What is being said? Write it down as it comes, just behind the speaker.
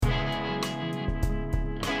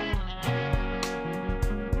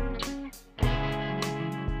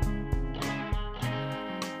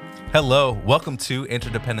Hello, welcome to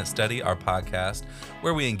Interdependent Study, our podcast,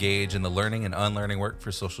 where we engage in the learning and unlearning work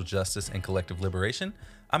for social justice and collective liberation.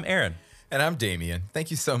 I'm Aaron. And I'm Damien.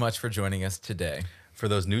 Thank you so much for joining us today. For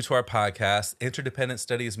those new to our podcast, Interdependent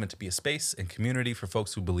Study is meant to be a space and community for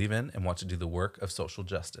folks who believe in and want to do the work of social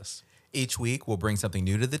justice. Each week, we'll bring something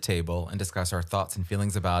new to the table and discuss our thoughts and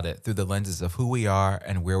feelings about it through the lenses of who we are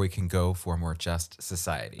and where we can go for a more just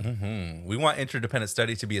society. We want Interdependent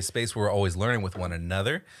Study to be a space where we're always learning with one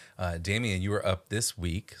another. Damien, you were up this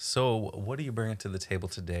week. So what are you bringing to the table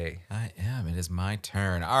today? I am. It is my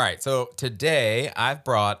turn. All right. So today, I've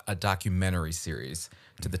brought a documentary series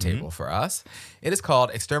to the table for us. It is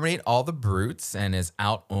called Exterminate All the Brutes and is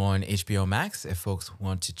out on HBO Max if folks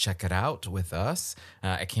want to check it out with us.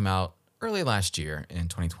 It came out early last year in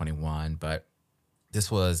 2021, but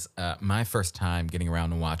this was my first time getting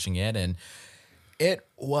around and watching it, and it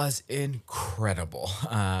was incredible.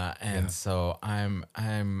 So I'm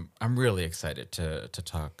really excited to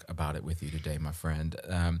talk about it with you today, my friend.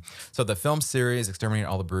 So the film series Exterminate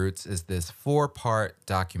All the Brutes is this 4-part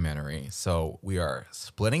documentary. So we are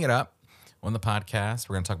splitting it up on the podcast.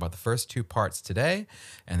 We're going to talk about the first 2 parts today,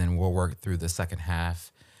 and then we'll work through the second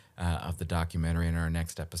half of the documentary in our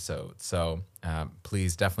next episode. So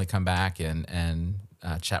please definitely come back and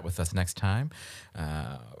chat with us next time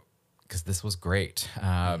because this was great.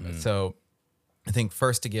 So I think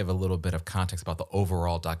first to give a little bit of context about the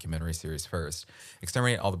overall documentary series first,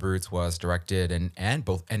 Exterminate All the Brutes was directed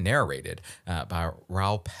and narrated by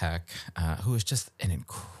Raoul Peck, who is just an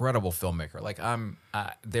incredible filmmaker. Like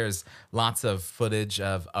there's lots of footage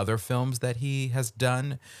of other films that he has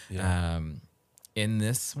done. In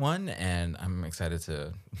this one, and I'm excited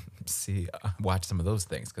to watch some of those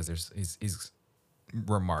things because he's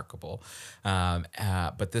remarkable.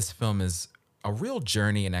 But this film is a real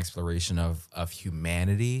journey and exploration of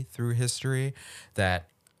humanity through history that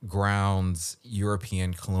grounds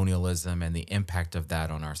European colonialism and the impact of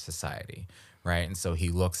that on our society. Right. And so he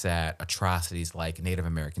looks at atrocities like Native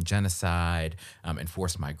American genocide,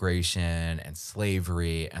 enforced migration and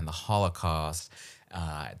slavery and the Holocaust,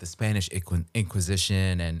 the Spanish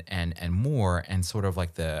Inquisition and more, and sort of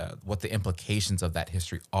like what the implications of that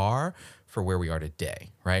history are for where we are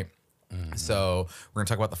today, right? So we're going to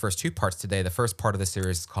talk about the first 2 parts today. The first part of the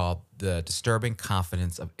series is called The Disturbing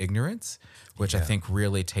Confidence of Ignorance, which I think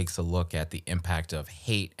really takes a look at the impact of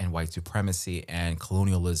hate and white supremacy and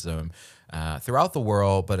colonialism throughout the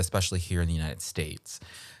world, but especially here in the United States.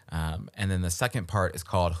 And then the second part is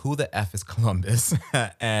called Who the F is Columbus?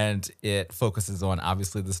 And it focuses on,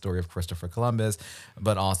 obviously, the story of Christopher Columbus,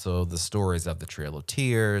 but also the stories of the Trail of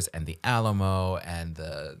Tears and the Alamo and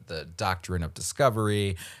the doctrine of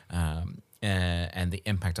discovery and the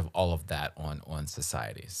impact of all of that on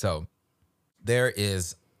society. So there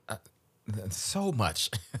is so much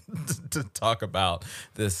to talk about.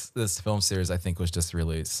 This film series, I think, was just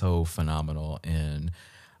really so phenomenal in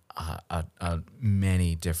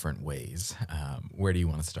many different ways. Where do you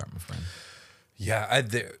want to start, my friend? Yeah,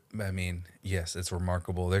 I mean, yes, it's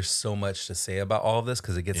remarkable. There's so much to say about all of this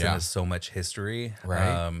because it gets into so much history.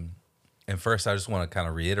 Right. And first, I just want to kind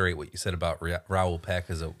of reiterate what you said about Raoul Peck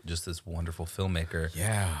as just this wonderful filmmaker.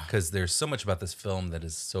 Yeah. Because there's so much about this film that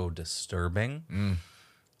is so disturbing.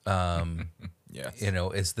 Yes. You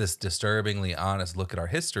know, it's this disturbingly honest look at our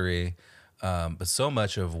history, but so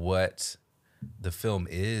much of what the film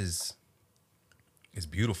is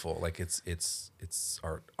beautiful. Like it's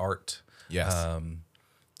art. Yes.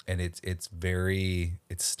 And it's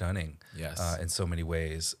stunning. Yes. In so many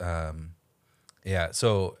ways.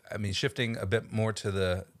 So I mean, shifting a bit more to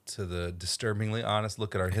the disturbingly honest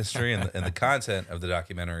look at our history and the content of the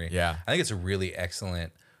documentary. Yeah. I think it's a really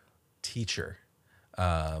excellent teacher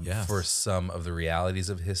Yes. for some of the realities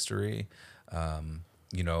of history.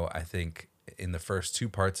 I think in the first 2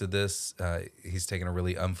 parts of this, he's taken a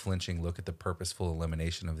really unflinching look at the purposeful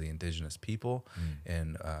elimination of the indigenous people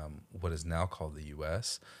in what is now called the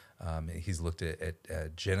U.S. He's looked at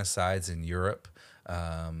genocides in Europe.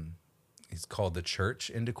 He's called the church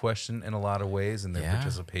into question in a lot of ways and their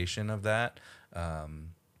participation of that.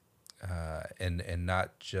 And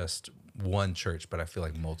not just one church, but I feel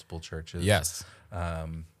like multiple churches. Yes.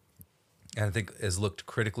 And I think has looked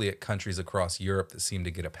critically at countries across Europe that seem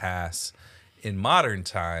to get a pass in modern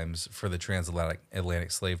times for the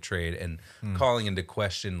transatlantic slave trade and calling into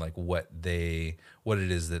question like what it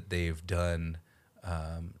is that they've done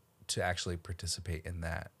to actually participate in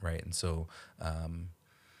that, right? And so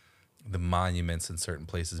the monuments in certain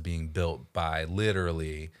places being built by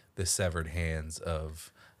literally the severed hands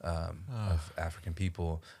of African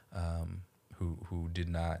people who did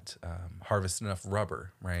not harvest enough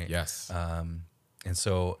rubber, right? Yes. And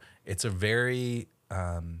so it's a very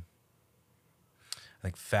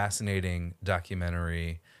like fascinating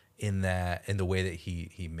documentary in the way that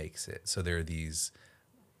he makes it. So there are these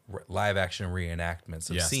live action reenactments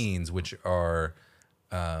of Yes. scenes which are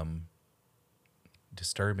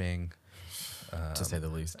disturbing, to say the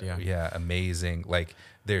least. Yeah. yeah, amazing. Like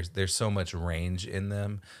there's so much range in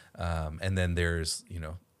them, and then there's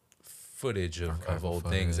footage of Archival old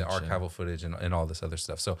things and footage, archival footage and all this other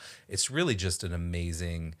stuff. So it's really just an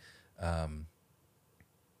amazing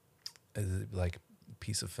like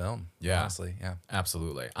piece of film. Yeah. Honestly, yeah.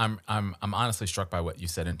 Absolutely. I'm honestly struck by what you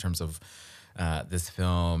said in terms of this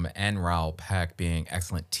film and Raoul Peck being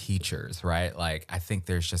excellent teachers, right? Like, I think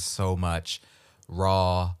there's just so much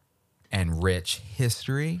raw and rich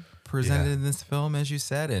history presented Yeah. in this film, as you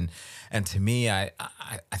said. And to me, I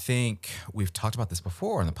think we've talked about this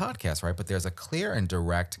before on the podcast, right? But there's a clear and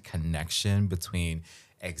direct connection between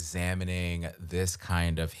examining this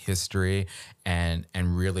kind of history and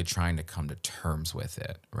really trying to come to terms with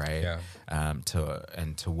it, right? Yeah.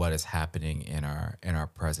 To what is happening in our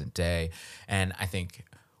present day. And I think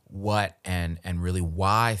what and really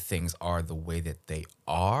why things are the way that they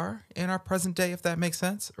are in our present day, if that makes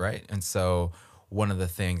sense, right? And so one of the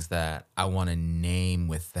things that I want to name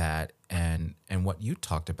with that and what you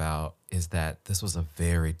talked about is that this was a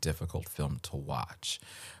very difficult film to watch.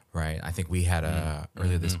 Right. I think we had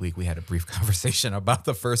earlier this week, we had a brief conversation about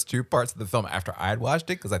the first two parts of the film after I had watched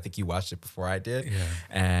it, because I think you watched it before I did. Yeah.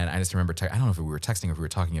 And I just remember, I don't know if we were texting or if we were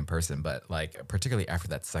talking in person, but like, particularly after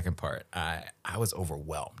that second part, I was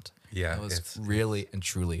overwhelmed. Yeah, I was it's- really and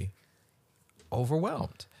truly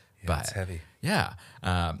overwhelmed by it's it. heavy. Yeah.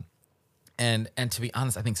 And to be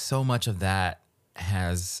honest, I think so much of that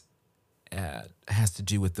has to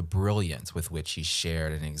do with the brilliance with which he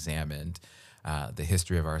shared and examined the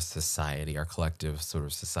history of our society, our collective sort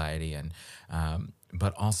of society, and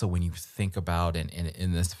but also when you think about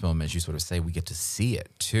in this film, as you sort of say, we get to see it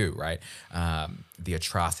too, right? The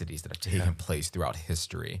atrocities that have taken place throughout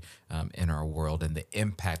history in our world, and the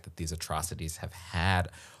impact that these atrocities have had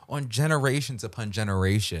on generations upon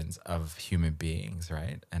generations of human beings,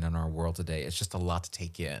 right? And in our world today, it's just a lot to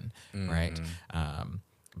take in, right?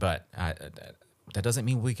 But that doesn't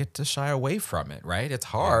mean we get to shy away from it, right? It's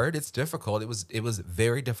hard, it's difficult. It was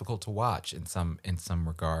very difficult to watch in some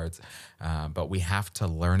regards, but we have to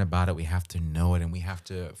learn about it. We have to know it, and we have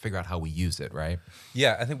to figure out how we use it, right?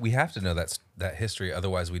 Yeah, I think we have to know that history.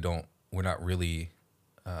 Otherwise, we're not really,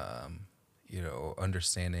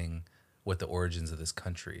 understanding what the origins of this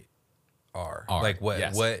country are. Like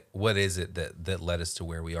what is it that led us to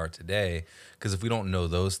where we are today? Because if we don't know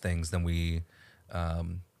those things, then we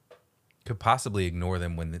could possibly ignore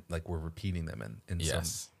them when we're repeating them in some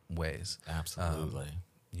ways. Absolutely.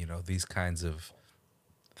 These kinds of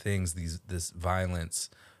things, this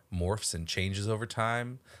violence morphs and changes over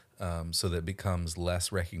time, so that it becomes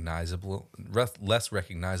less recognizable,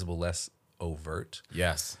 less overt.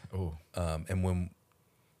 Yes. Oh. And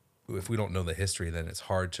if we don't know the history, then it's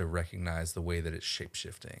hard to recognize the way that it's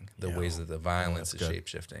shape-shifting, the ways that the violence is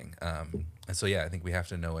shape-shifting. And so, I think we have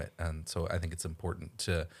to know it. And so I think it's important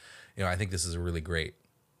to, I think this is a really great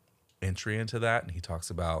entry into that. And he talks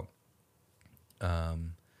about,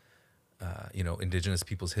 Indigenous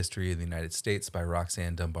People's History of the United States by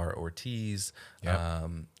Roxanne Dunbar Ortiz,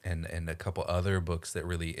 and a couple other books that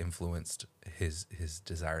really influenced his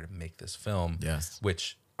desire to make this film,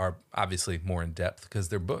 which are obviously more in depth because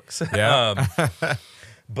they're books.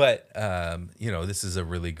 But this is a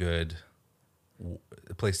really good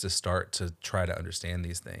place to start to try to understand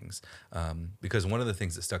these things, because one of the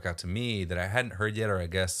things that stuck out to me that I hadn't heard yet, or I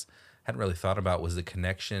guess hadn't really thought about, was the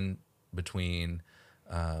connection between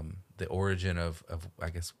the origin of I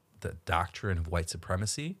guess the doctrine of white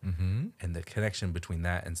supremacy, and the connection between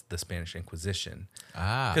that and the Spanish Inquisition.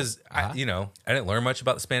 Because I didn't learn much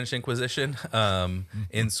about the Spanish Inquisition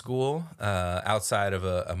in school, outside of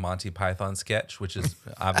a Monty Python sketch, which is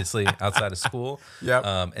obviously outside of school.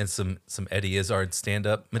 And some Eddie Izzard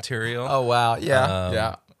stand-up material. Oh wow,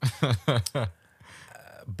 yeah.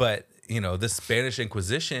 But the Spanish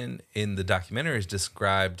Inquisition in the documentary is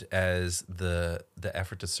described as the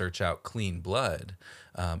effort to search out clean blood.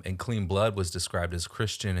 And clean blood was described as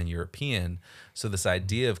Christian and European. So this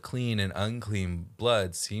idea of clean and unclean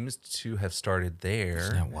blood seems to have started there.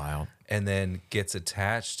 Isn't that wild? And then gets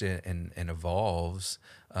attached and evolves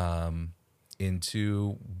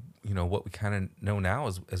into what we kind of know now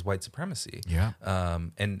as white supremacy.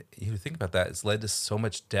 And you think about that, it's led to so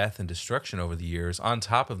much death and destruction over the years, on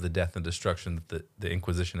top of the death and destruction that the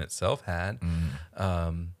Inquisition itself had.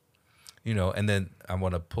 And then I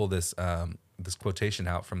want to pull this this quotation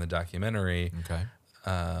out from the documentary Okay.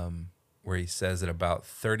 where he says at about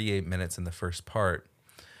 38 minutes in the first part,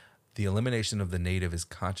 the elimination of the native is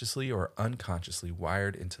consciously or unconsciously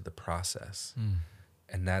wired into the process.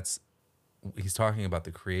 And he's talking about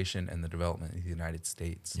the creation and the development of the United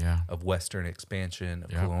States, of Western expansion, of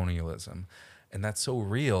colonialism. And that's so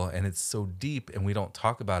real and it's so deep, and we don't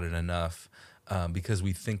talk about it enough because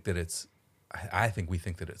we think that I think we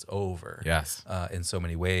think that it's over in so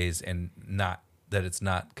many ways, and not that it's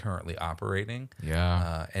not currently operating.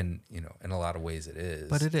 And, in a lot of ways it is.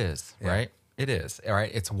 But it is, right? It is. All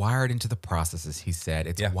right. It's wired into the processes, he said.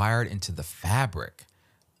 It's wired into the fabric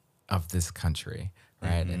of this country,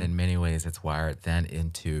 right? And in many ways, it's wired then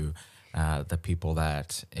into the people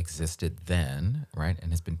that existed then, right?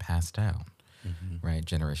 And has been passed down, right?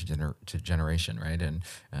 Generation to generation, right? And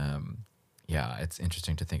it's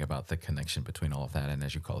interesting to think about the connection between all of that, and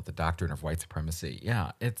as you call it, the doctrine of white supremacy.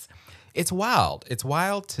 Yeah, it's wild. It's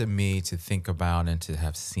wild to me to think about and to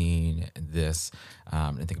have seen this,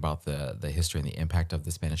 and think about the history and the impact of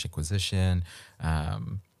the Spanish Inquisition. I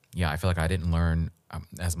feel like I didn't learn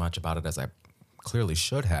as much about it as I clearly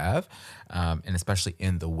should have, and especially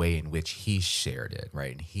in the way in which he shared it,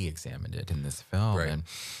 right? And he examined it in this film, Right.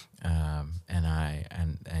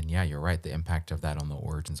 And you're right. The impact of that on the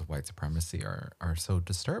origins of white supremacy are so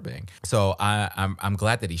disturbing. So I'm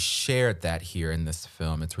glad that he shared that here in this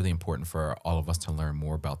film. It's really important for all of us to learn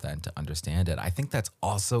more about that and to understand it. I think that's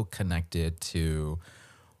also connected to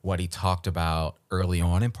what he talked about early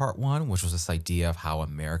on in part one, which was this idea of how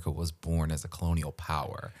America was born as a colonial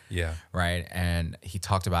power. Yeah. Right. And he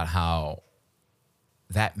talked about how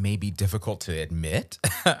that may be difficult to admit,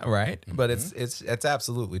 right? But it's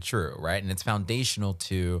absolutely true, right? And it's foundational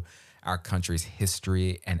to our country's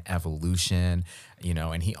history and evolution,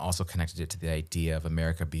 and he also connected it to the idea of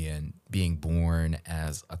America being born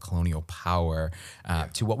as a colonial power,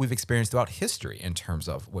 to what we've experienced throughout history in terms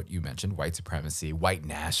of what you mentioned, white supremacy, white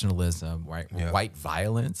nationalism, right? White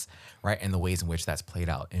violence, right? And the ways in which that's played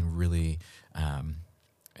out in really,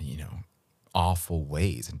 awful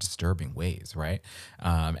ways and disturbing ways, right?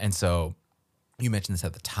 And so you mentioned this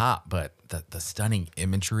at the top, but the stunning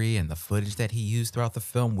imagery and the footage that he used throughout the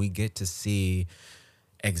film, we get to see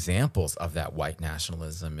examples of that white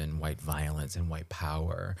nationalism and white violence and white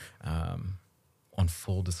power on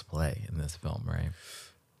full display in this film, right?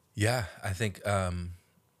 Yeah, I think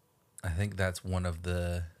that's one of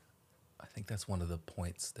the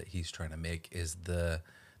points that he's trying to make is that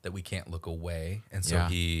we can't look away. And so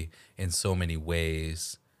he, in so many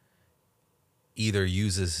ways, either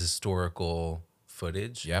uses historical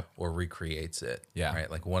footage or recreates it. Yeah. Right.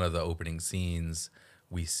 Like one of the opening scenes,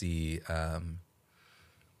 we see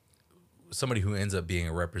somebody who ends up being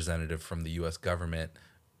a representative from the U.S. government,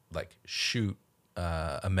 like shoot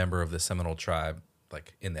a member of the Seminole tribe,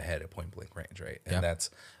 like in the head at point blank range. Right. And that's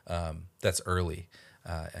early,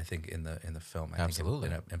 I think, in the film. Absolutely.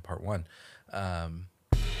 Think in part one.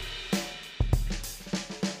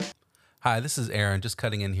 Hi, this is Aaron, just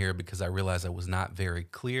cutting in here because I realized I was not very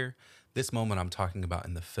clear. This moment I'm talking about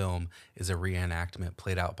in the film is a reenactment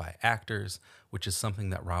played out by actors, which is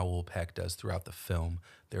something that Raoul Peck does throughout the film.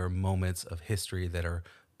 There are moments of history that are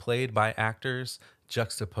played by actors,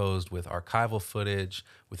 juxtaposed with archival footage,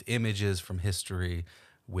 with images from history,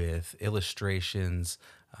 with illustrations,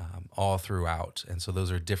 all throughout. And so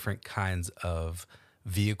those are different kinds of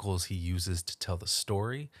vehicles he uses to tell the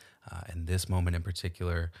story. And this moment in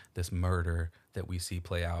particular, this murder that we see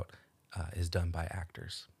play out, is done by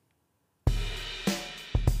actors.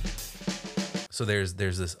 So there's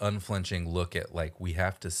this unflinching look at, like, we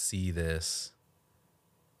have to see this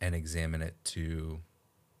and examine it to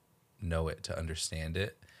know it, to understand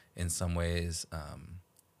it in some ways.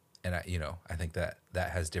 And I think that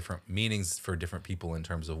has different meanings for different people in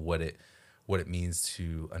terms of what it means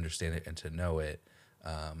to understand it and to know it,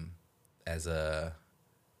 as a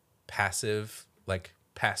passive, like,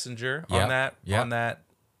 passenger on that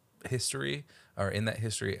history, or in that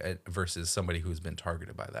history, versus somebody who's been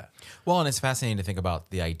targeted by that. Well, and it's fascinating to think about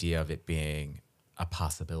the idea of it being a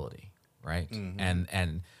possibility, right?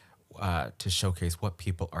 And to showcase what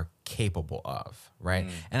people are capable of, right?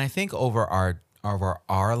 And I think over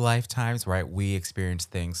our lifetimes, right, we experience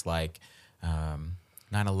things like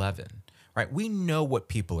 9/11, right? We know what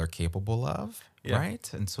people are capable of, right?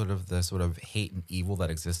 And the sort of hate and evil that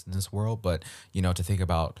exists in this world. But, to think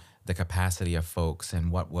about the capacity of folks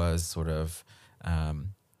and what was sort of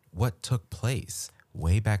what took place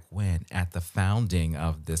way back when at the founding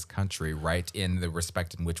of this country, right? In the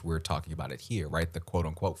respect in which we're talking about it here, right? The quote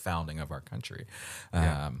unquote founding of our country.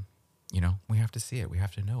 We have to see it. We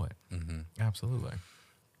have to know it. Absolutely.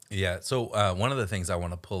 Yeah. So one of the things I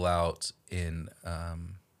want to pull out in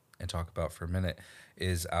and talk about for a minute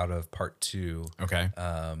is out of part 2. Okay.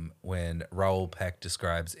 When Raoul Peck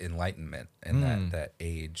describes enlightenment and that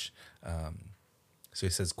age. So he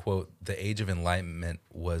says, quote, "The age of enlightenment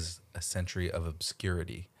was a century of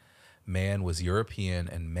obscurity. Man was European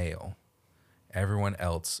and male. Everyone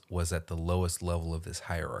else was at the lowest level of this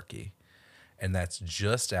hierarchy." And that's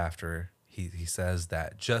just after he says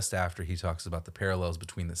that just after he talks about the parallels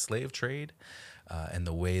between the slave trade and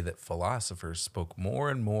the way that philosophers spoke more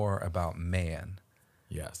and more about man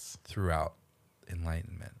Yes. throughout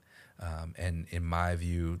Enlightenment. And in my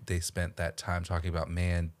view, they spent that time talking about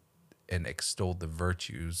man and extolled the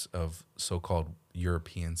virtues of so-called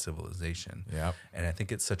European civilization. Yep. And I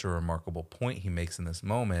think it's such a remarkable point he makes in this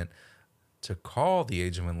moment to call the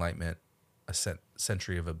Age of Enlightenment a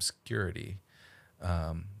century of obscurity.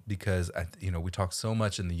 Because we talk so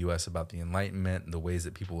much in the U.S. about the Enlightenment and the ways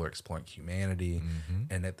that people are exploring humanity,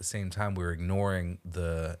 and at the same time we're ignoring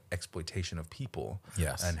the exploitation of people,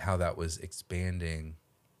 Yes. and how that was expanding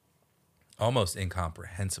almost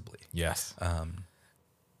incomprehensibly. Yes.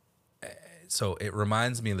 So it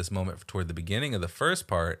reminds me of this moment toward the beginning of the first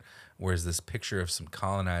part, where there's this picture of some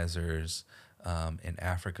colonizers in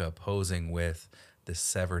Africa posing with this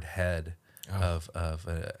severed head of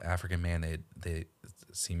an African man they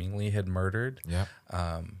seemingly had murdered. Yep.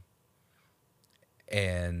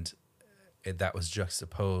 And that was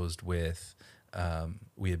juxtaposed with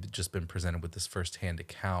we had just been presented with this firsthand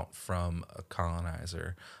account from a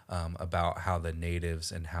colonizer about how the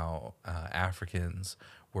natives and how Africans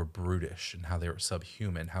were brutish and how they were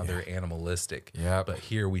subhuman, how they're animalistic. Yep. But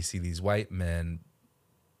here we see these white men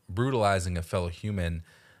brutalizing a fellow human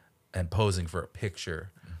and posing for a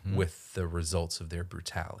picture with the results of their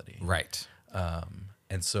brutality. Right.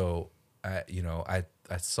 And so, I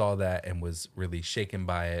saw that and was really shaken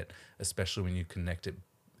by it, especially when you connect it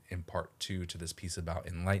in part 2 to this piece about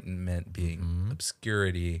enlightenment being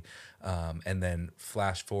obscurity, and then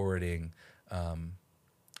flash forwarding,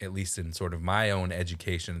 at least in sort of my own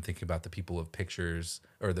education, thinking about the people of pictures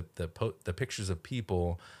or the pictures of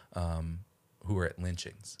people who were at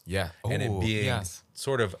lynchings. Yeah. And it Ooh, being yes.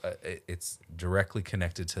 sort of, it's directly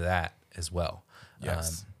connected to that as well.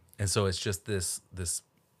 Yes. And so it's just this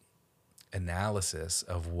analysis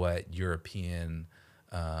of what European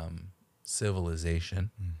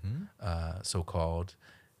civilization, so-called,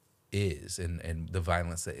 is, and the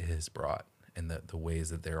violence that it has brought, and the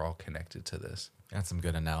ways that they're all connected to this. That's some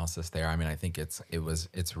good analysis there. I mean, I think it's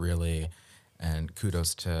really, and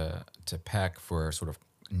kudos to Peck for sort of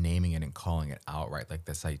naming it and calling it out, right? Like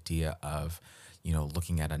this idea of,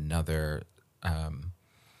 looking at another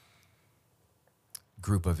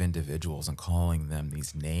group of individuals and calling them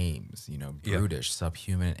these names, brutish,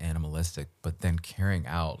 subhuman, animalistic, but then carrying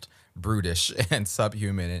out brutish and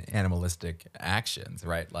subhuman and animalistic actions,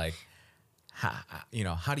 right? Like,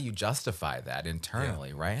 how do you justify that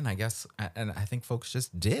internally, right? And I think folks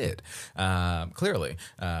just did, clearly,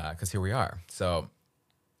 because here we are. So,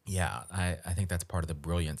 yeah, I think that's part of the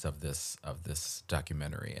brilliance of this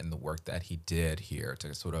documentary and the work that he did here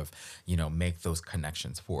to sort of, make those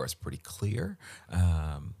connections for us pretty clear.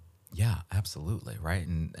 Yeah, absolutely, right?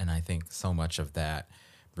 And I think so much of that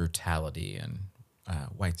brutality and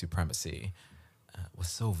white supremacy was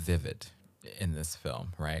so vivid in this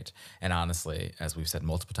film, right? And honestly, as we've said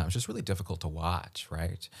multiple times, just really difficult to watch,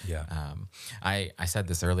 right? Yeah. I said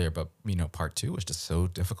this earlier, but part 2 was just so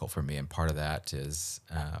difficult for me, and part of that is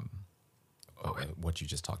what you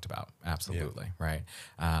just talked about, absolutely, right?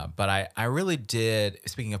 But I really did.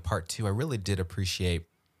 Speaking of part 2, I really did appreciate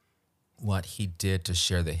what he did to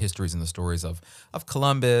share the histories and the stories of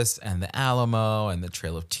Columbus and the Alamo and the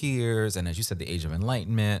Trail of Tears, and as you said, the Age of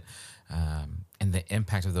Enlightenment. And the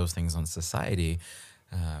impact of those things on society,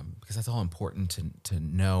 because that's all important to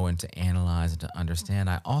know and to analyze and to understand.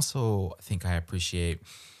 I also think I appreciate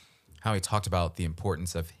how he talked about the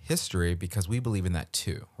importance of history, because we believe in that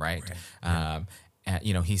too, right? And,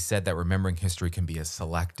 he said that remembering history can be a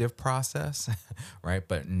selective process, right?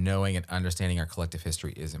 But knowing and understanding our collective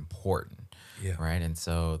history is important, right? And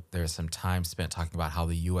so there's some time spent talking about how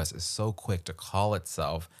the U.S. is so quick to call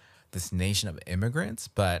itself this nation of immigrants,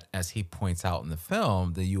 but as he points out in the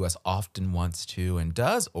film, the U.S. often wants to and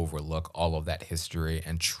does overlook all of that history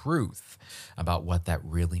and truth about what that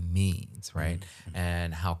really means, right?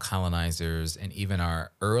 And how colonizers and even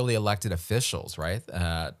our early elected officials, right,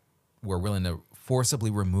 were willing to forcibly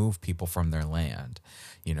remove people from their land,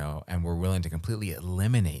 and were willing to completely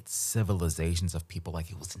eliminate civilizations of people like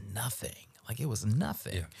it was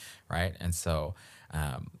nothing, right? And so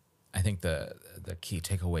I I think the key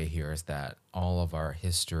takeaway here is that all of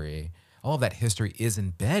that history is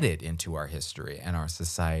embedded into our history and our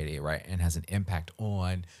society, right? And has an impact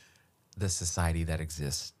on the society that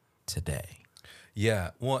exists today. Yeah.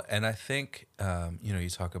 Well, and I think, you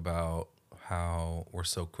talk about how we're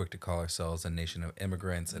so quick to call ourselves a nation of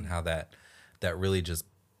immigrants and how that really just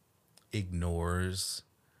ignores,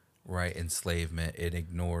 right, enslavement. It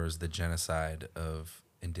ignores the genocide of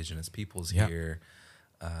indigenous peoples Yep. here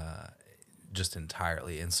just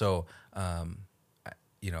entirely. And so, I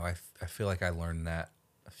feel like I learned that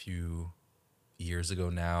a few years ago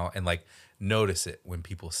now, and like notice it when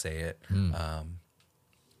people say it,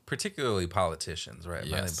 particularly politicians, right? I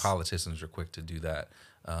think Yes. politicians are quick to do that.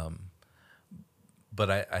 But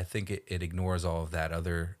I think it ignores all of that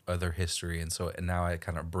other history, and now I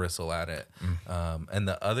kind of bristle at it. And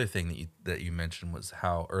the other thing that you mentioned was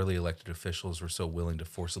how early elected officials were so willing to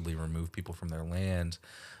forcibly remove people from their land.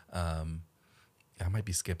 I might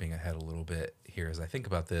be skipping ahead a little bit here as I think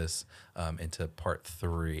about this into part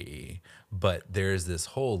 3, but there's this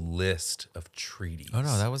whole list of treaties. Oh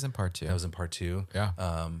no, that was in part 2. That was in part 2.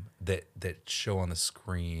 Yeah. That show on the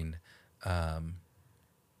screen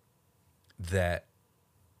that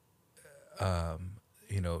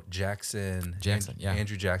Jackson, Yeah.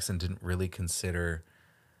 Andrew Jackson didn't really consider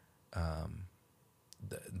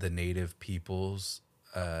the native peoples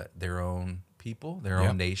their own people, their Yep.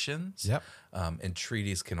 own nations. Yep. And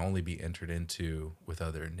treaties can only be entered into with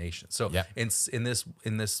other nations. So Yep. in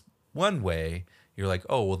this one way, you're like,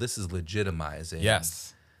 oh well, this is legitimizing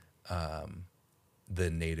Yes. the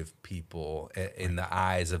native people in the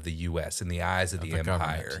eyes of the U.S., in the eyes of the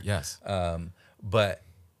empire. Government. Yes. But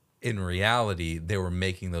in reality, they were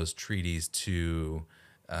making those treaties to,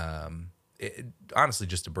 honestly,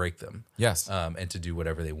 just to break them. Yes. And to do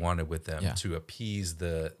whatever they wanted with them, Yeah. to appease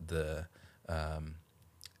the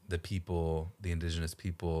people, the indigenous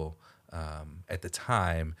people at the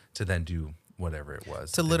time, to then do whatever it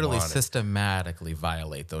was To they literally wanted. systematically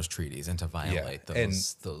violate those treaties and to violate and-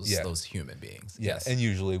 those human beings. Yeah, Yes. and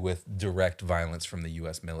usually with direct violence from the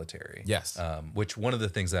U.S. military. Yes. Which one of the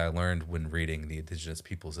things that I learned when reading the Indigenous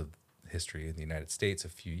Peoples of History in the United States a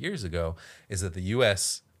few years ago is that the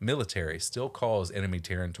U.S. military still calls enemy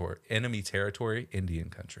territory Indian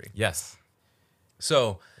country. Yes.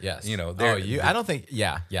 So, Yes. there, I don't think.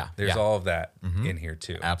 Yeah. there's yeah. all of that in here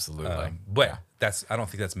too. Absolutely. But Yeah. I don't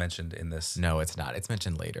think that's mentioned in this. No, it's not. It's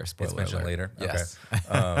mentioned later. Spoiler It's mentioned alert. later. Yes.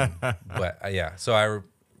 Okay. But yeah, so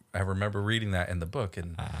I remember reading that in the book,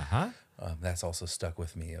 and that's also stuck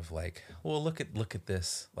with me. Of like, well, look at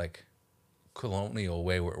this like colonial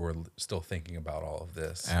way where we're still thinking about all of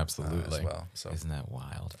this. Absolutely. As well. So Isn't that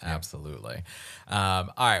wild? Absolutely. All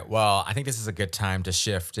right. Well, I think this is a good time to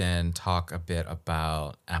shift and talk a bit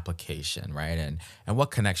about application, right? And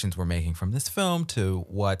what connections we're making from this film to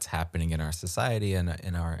what's happening in our society and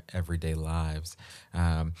in our everyday lives.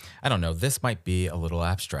 I don't know. This might be a little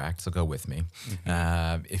abstract, so go with me,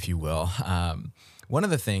 if you will. One of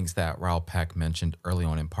the things that Raoul Peck mentioned early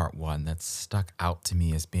on in part 1 that stuck out to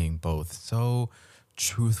me as being both so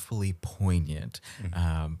truthfully poignant,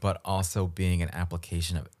 but also being an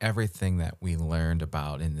application of everything that we learned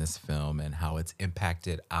about in this film and how it's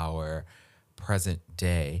impacted our present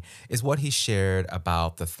day, is what he shared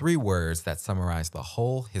about the 3 words that summarize the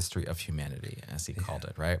whole history of humanity, as he called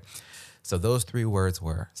it, right? So those 3 words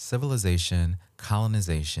were civilization,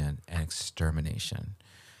 colonization, and extermination.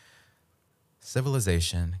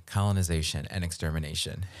 Civilization, colonization, and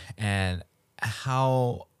extermination. And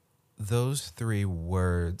how those 3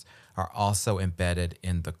 words are also embedded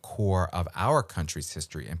in the core of our country's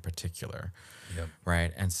history in particular. Yep.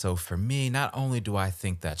 Right. And so for me, not only do I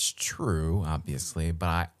think that's true, obviously, but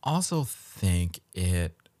I also think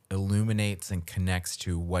it illuminates and connects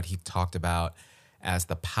to what he talked about as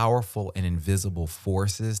the powerful and invisible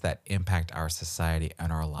forces that impact our society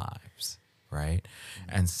and our lives. Right.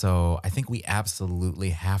 And so I think we absolutely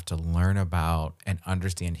have to learn about and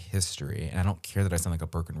understand history. And I don't care that I sound like a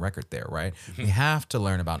broken record there, right? We have to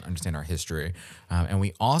learn about and understand our history. And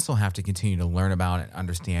we also have to continue to learn about and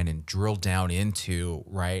understand and drill down into,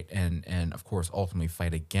 right? And of course, ultimately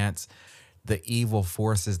fight against the evil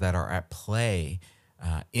forces that are at play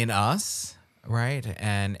in us, right?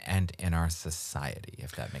 And in our society,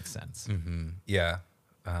 if that makes sense. Yeah.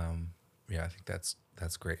 I think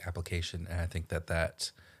that's great application, and I think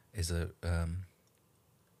that is a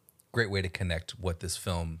great way to connect what this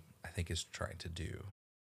film I think is trying to do.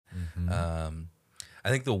 I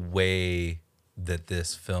think the way that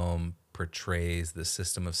this film portrays the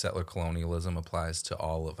system of settler colonialism applies to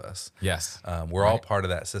all of us. Yes. We're all part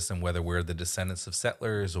of that system, whether we're the descendants of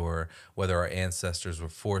settlers or whether our ancestors were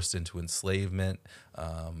forced into enslavement,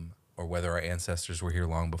 or whether our ancestors were here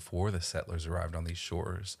long before the settlers arrived on these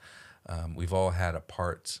shores. We've all had a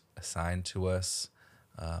part assigned to us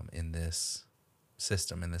in this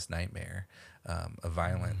system, in this nightmare of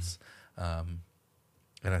violence. And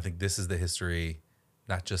I think this is the history,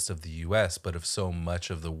 not just of the U.S., but of so much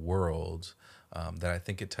of the world, that I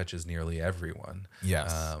think it touches nearly everyone.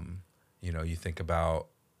 Yes. You think about,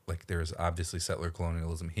 like, there's obviously settler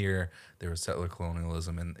colonialism here. There was settler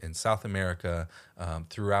colonialism in South America.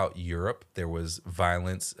 Throughout Europe, there was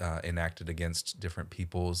violence enacted against different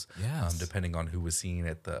peoples, Yes. depending on who was seen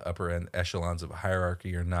at the upper end echelons of a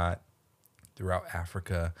hierarchy or not. Throughout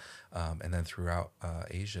Africa, and then throughout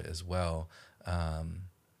Asia as well.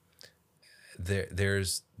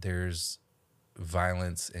 There's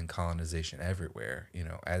violence and colonization everywhere.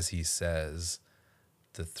 As he says,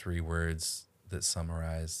 the three words that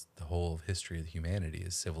summarize the whole of history of humanity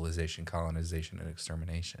is civilization, colonization, and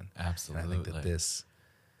extermination. Absolutely. And I think that this,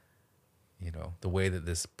 the way that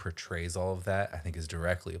this portrays all of that, I think is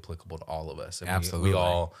directly applicable to all of us. And Absolutely.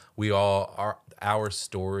 we all our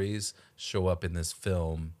stories show up in this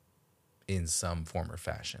film in some form or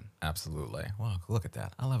fashion. Absolutely. Well, look at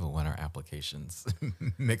that. I love it when our applications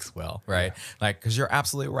mix well, right? Yeah. Because you're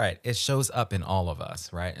absolutely right. It shows up in all of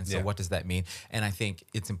us, right? And so what does that mean? And I think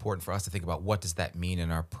it's important for us to think about what does that mean in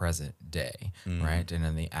our present day, right? And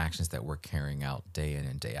in the actions that we're carrying out day in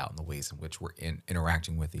and day out, and the ways in which we're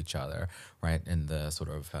interacting with each other, right? And the sort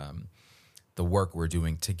of the work we're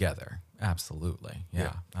doing together. Absolutely.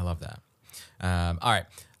 Yeah. I love that. All right.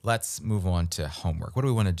 Let's move on to homework. What do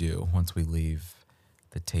we want to do once we leave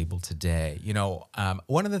the table today?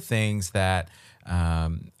 One of the things that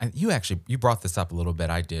you brought this up a little bit.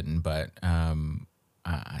 I didn't, but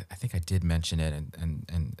I think I did mention it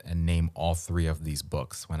and name all three of these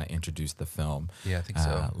books when I introduced the film. Yeah, I think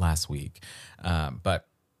so. Last week. But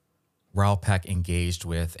Raoul Peck engaged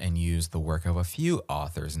with and used the work of a few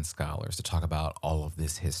authors and scholars to talk about all of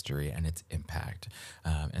this history and its impact.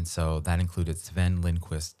 And so that included Sven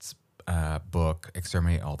Lindquist's book,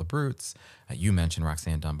 Exterminate All the Brutes. You mentioned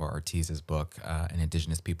Roxanne Dunbar Ortiz's book, An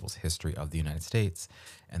Indigenous People's History of the United States.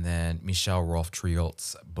 And then Michelle Rolfe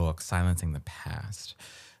Triolt's book, Silencing the Past.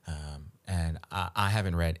 And I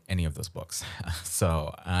haven't read any of those books,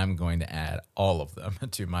 so I'm going to add all of them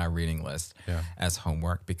to my reading list as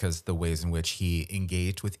homework, because the ways in which he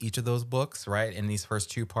engaged with each of those books, right, in these first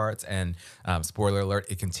two parts, and spoiler alert,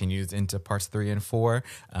 it continues into parts 3 and 4,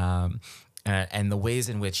 and the ways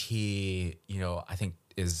in which he, I think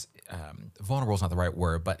is vulnerable is not the right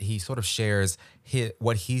word, but he sort of shares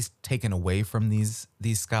what he's taken away from these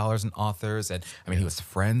scholars and authors. And I mean, he was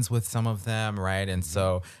friends with some of them, right? And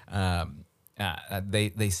so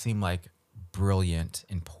they seem like brilliant,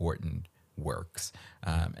 important works.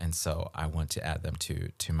 And so I want to add them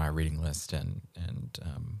to my reading list and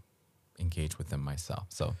engage with them myself.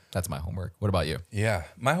 So that's my homework. What about you? Yeah,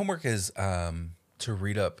 my homework is to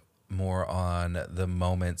read up more on the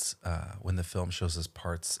moments when the film shows us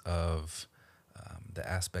parts of the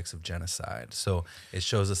aspects of genocide. So it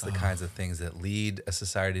shows us the kinds of things that lead a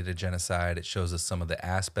society to genocide. It shows us some of the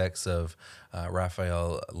aspects of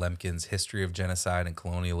Raphael Lemkin's history of genocide and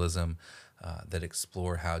colonialism that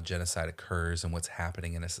explore how genocide occurs and what's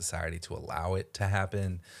happening in a society to allow it to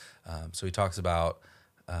happen. So he talks about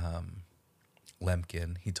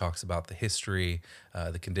Lemkin. He talks about the history,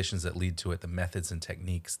 the conditions that lead to it, the methods and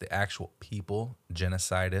techniques, the actual people,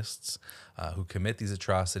 genocidists who commit these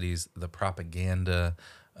atrocities, the propaganda,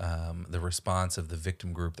 the response of the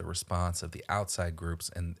victim group, the response of the outside groups,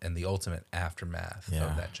 and the ultimate aftermath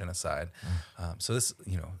of that genocide. So this,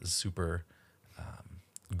 is super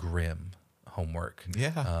grim homework.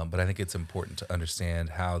 Yeah. But I think it's important to understand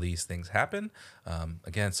how these things happen.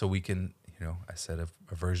 Again, so we can, I said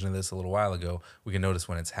a version of this a little while ago, we can notice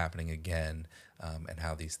when it's happening again, and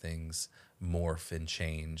how these things morph and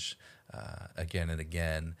change again and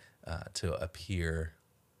again to appear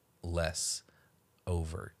less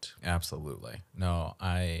overt. Absolutely. No,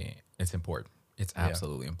 it's important. It's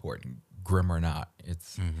absolutely important. Grim or not,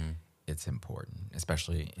 it's important,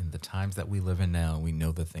 especially in the times that we live in now. We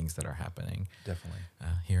know the things that are happening. Definitely.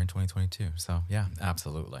 Here in 2022. So, yeah,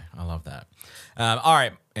 absolutely. I love that. All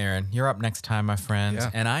right, Aaron, you're up next time, my friend. Yeah.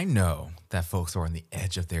 And I know that folks are on the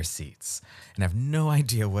edge of their seats and have no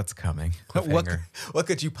idea what's coming. What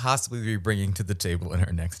could you possibly be bringing to the table in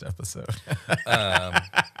our next episode?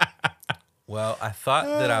 Well, I thought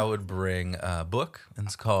that I would bring a book, and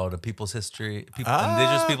it's called "A People's History,"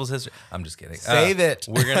 Indigenous People's History. I'm just kidding. Save it.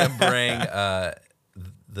 We're gonna bring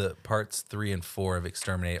the parts 3 and 4 of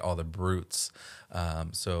 "Exterminate All the Brutes."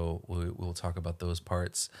 So we'll talk about those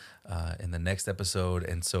parts in the next episode.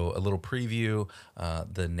 And so a little preview: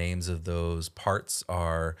 the names of those parts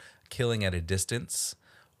are "Killing at a Distance,"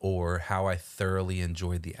 or "How I Thoroughly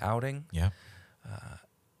Enjoyed the Outing," Yeah.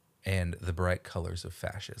 and "The Bright Colors of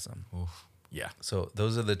Fascism." Oof. Yeah. So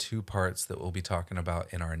those are the 2 parts that we'll be talking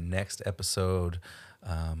about in our next episode.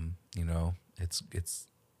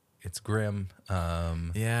 It's grim,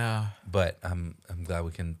 Yeah. but I'm glad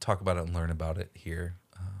we can talk about it and learn about it here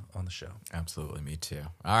on the show. Absolutely. Me too.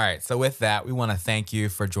 All right. So with that, we want to thank you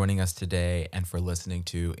for joining us today and for listening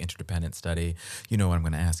to Interdependent Study. You know what I'm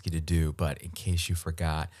going to ask you to do, but in case you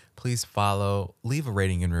forgot, please follow, leave a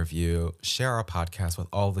rating and review, share our podcast with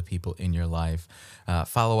all the people in your life,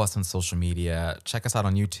 follow us on social media, check us out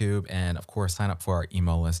on YouTube, and of course, sign up for our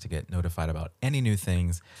email list to get notified about any new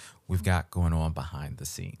things we've got going on behind the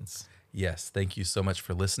scenes. Yes, thank you so much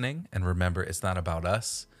for listening. And remember, it's not about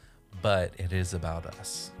us, but it is about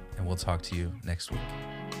us. And we'll talk to you next week.